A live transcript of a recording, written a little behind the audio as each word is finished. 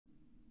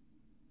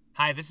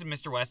Hi, this is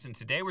Mr. West, and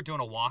today we're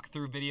doing a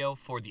walkthrough video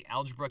for the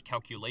Algebra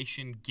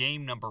calculation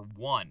game number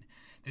 1.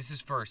 This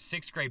is for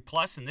 6th grade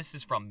plus, and this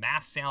is from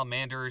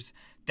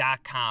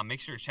Math-Salamanders.com. Make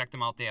sure to check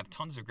them out. They have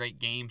tons of great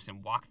games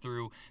and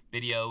walkthrough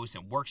videos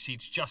and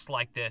worksheets just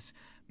like this.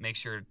 Make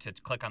sure to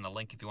click on the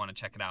link if you want to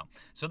check it out.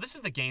 So this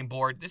is the game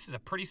board. This is a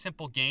pretty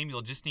simple game.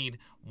 You'll just need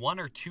 1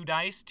 or 2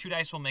 dice. 2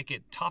 dice will make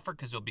it tougher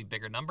because it'll be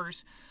bigger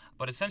numbers.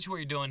 But essentially what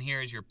you're doing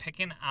here is you're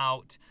picking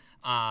out,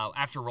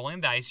 after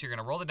rolling the dice, you're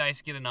going to roll the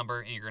dice, get a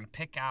number, and you're going to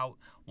pick out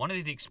one of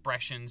these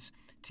expressions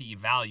to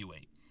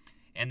evaluate.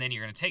 And then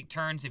you're going to take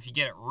turns. If you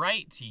get it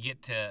right, you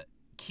get to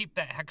keep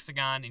that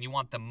hexagon, and you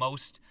want the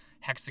most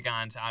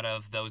hexagons out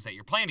of those that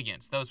you're playing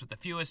against. Those with the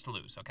fewest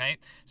lose, okay?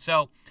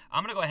 So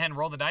I'm going to go ahead and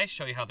roll the dice,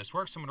 show you how this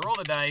works. So I'm going to roll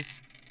the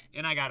dice,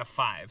 and I got a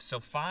 5. So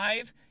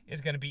 5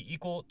 is going to be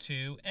equal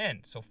to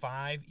n. So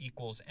 5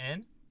 equals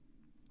n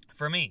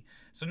for me.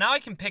 So now I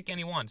can pick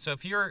any one. So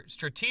if you're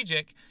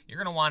strategic, you're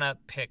going to want to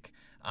pick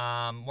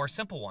more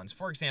simple ones.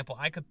 For example,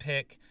 I could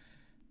pick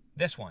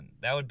this one.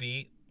 That would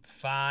be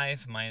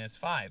 5 minus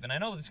 5. And I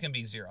know this is going to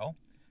be 0.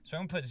 So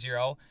I'm going to put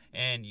 0,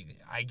 and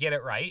I get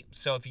it right.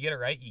 So if you get it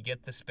right, you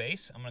get the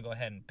space. I'm going to go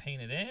ahead and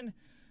paint it in.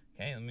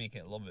 Okay, let me make it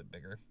a little bit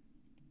bigger.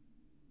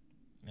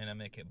 And I'll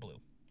make it blue.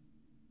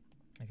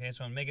 Okay,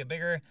 so I'm going to make it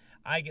bigger.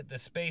 I get the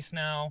space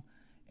now,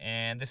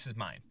 and this is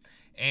mine.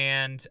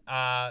 And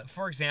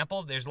for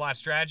example, there's a lot of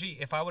strategy.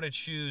 If I were to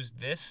choose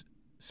this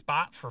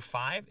spot for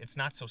 5, it's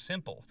not so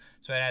simple.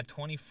 So I'd add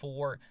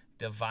 24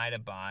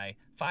 divided by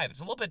 5. It's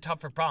a little bit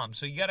tougher problem,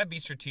 so you got to be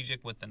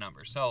strategic with the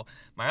numbers. So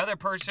my other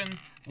person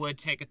would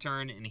take a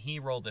turn, and he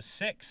rolled a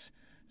 6.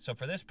 So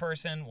for this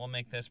person, we'll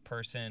make this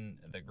person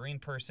the green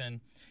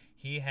person.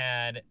 He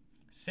had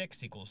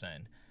 6 equals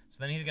n. So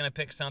then he's going to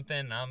pick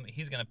something.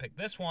 He's going to pick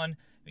this one.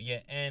 We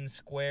get n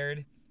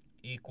squared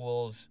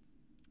equals,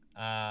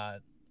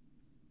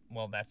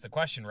 well, that's the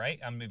question, right?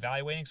 I'm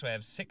evaluating, so I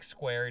have 6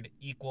 squared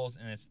equals,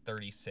 and it's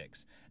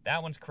 36.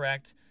 That one's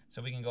correct,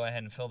 so we can go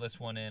ahead and fill this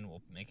one in.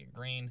 We'll make it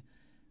green.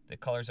 The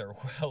colors are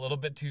a little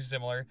bit too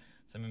similar,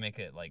 so I'm going to make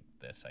it like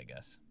this, I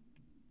guess.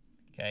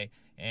 Okay,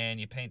 and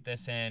you paint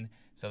this in.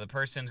 So the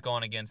person's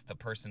going against the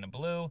person in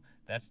blue.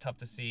 That's tough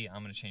to see.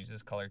 I'm going to change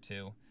this color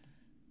too.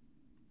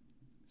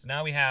 So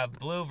now we have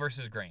blue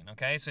versus green,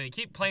 okay? So you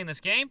keep playing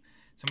this game.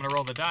 So I'm going to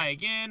roll the die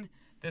again.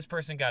 This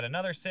person got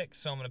another 6,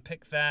 so I'm going to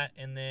pick that.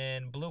 And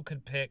then blue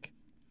could pick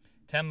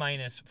 10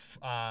 minus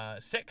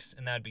 6,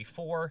 and that would be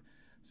 4.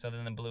 So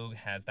then the blue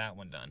has that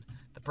one done.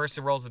 The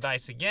person rolls the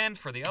dice again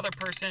for the other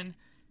person.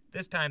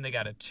 This time they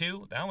got a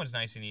 2. That one's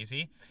nice and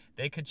easy.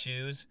 They could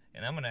choose,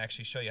 and I'm going to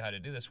actually show you how to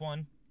do this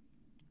one.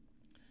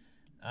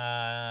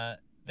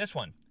 This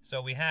one.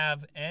 So we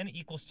have n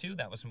equals 2.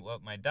 That was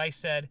what my dice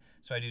said.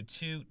 So I do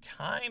 2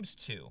 times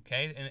 2,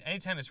 okay? And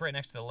anytime it's right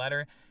next to the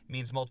letter, it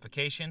means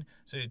multiplication.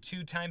 So I do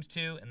 2 times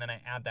 2, and then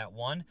I add that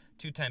 1.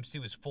 2 times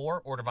 2 is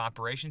 4. Order of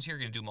operations here,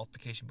 you're going to do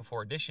multiplication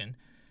before addition.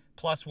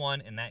 Plus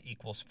 1, and that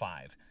equals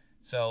 5.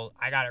 So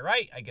I got it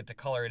right. I get to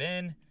color it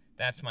in.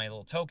 That's my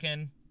little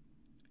token.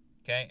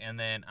 Okay, and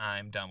then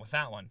I'm done with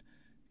that one.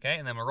 Okay,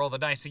 and then we'll roll the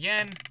dice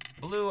again.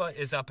 Blue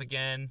is up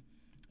again,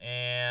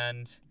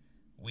 and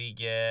we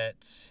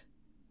get,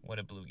 what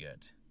did blue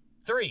get?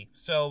 3.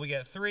 So we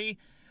get 3.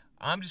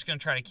 I'm just going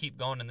to try to keep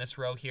going in this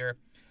row here.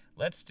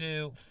 Let's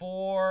do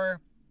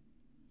 4.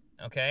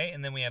 Okay,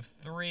 and then we have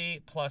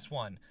 3 plus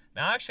 1.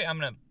 Now, actually, I'm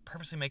going to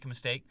purposely make a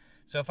mistake.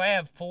 So if I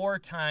have 4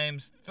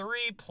 times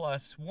 3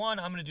 plus 1,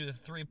 I'm going to do the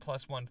 3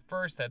 plus 1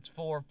 first. That's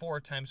 4. 4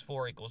 times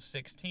 4 equals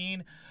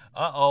 16.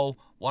 Uh-oh,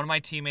 one of my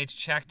teammates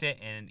checked it,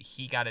 and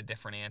he got a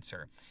different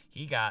answer.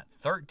 He got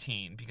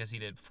 13 because he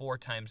did 4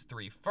 times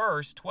 3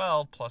 first.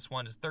 12 plus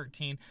 1 is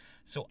 13.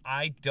 So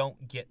I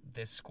don't get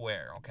this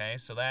square, okay?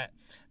 So that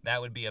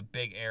would be a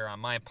big error on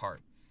my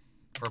part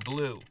for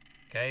blue.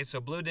 Okay,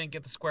 so blue didn't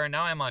get the square.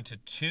 Now I'm on to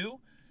 2.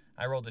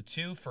 I rolled a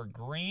 2 for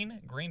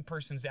green. Green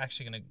person's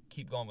actually going to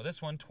keep going with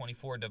this one.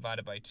 24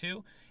 divided by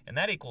 2, and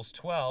that equals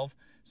 12.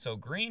 So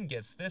green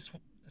gets this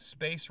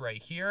space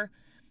right here.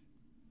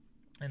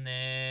 And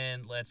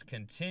then let's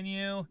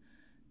continue.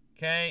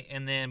 Okay,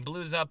 and then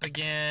blue's up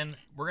again.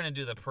 We're going to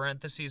do the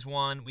parentheses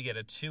one. We get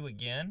a 2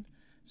 again.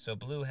 So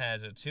blue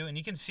has a 2. And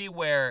you can see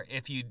where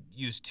if you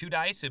use 2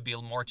 dice, it'd be a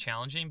little more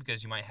challenging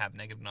because you might have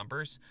negative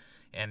numbers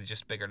and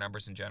just bigger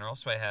numbers in general.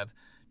 So I have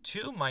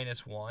 2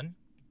 minus 1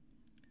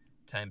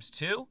 times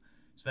 2.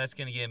 So that's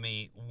going to give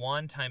me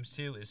 1 times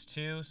 2 is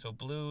 2. So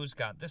blue's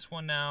got this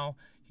one now.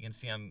 You can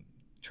see I'm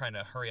trying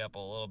to hurry up a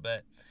little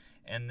bit.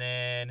 And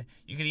then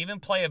you could even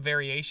play a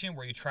variation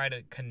where you try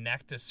to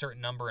connect a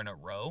certain number in a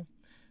row.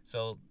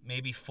 So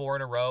maybe 4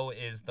 in a row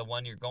is the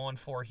one you're going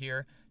for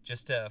here,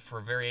 just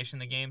for variation in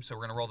the game. So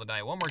we're going to roll the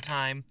die one more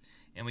time,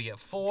 and we get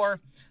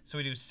 4. So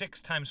we do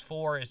 6 times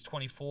 4 is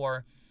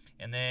 24,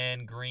 and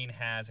then green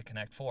has a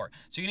connect 4.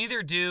 So you can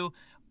either do,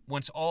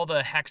 once all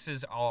the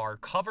hexes are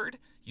covered,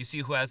 you see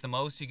who has the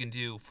most. You can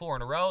do 4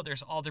 in a row.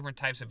 There's all different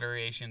types of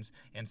variations,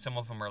 and some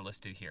of them are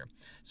listed here.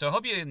 So I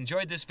hope you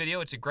enjoyed this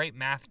video. It's a great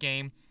math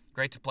game,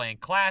 great to play in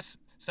class,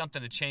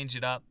 something to change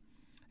it up.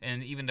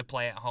 and even to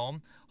play at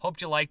home. Hope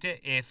you liked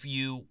it. If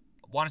you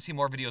want to see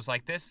more videos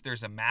like this,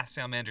 there's a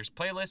Math-Salamanders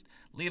playlist.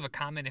 Leave a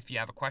comment if you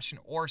have a question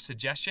or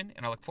suggestion,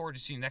 and I look forward to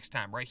seeing you next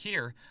time right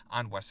here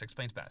on Wes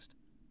Explains Best.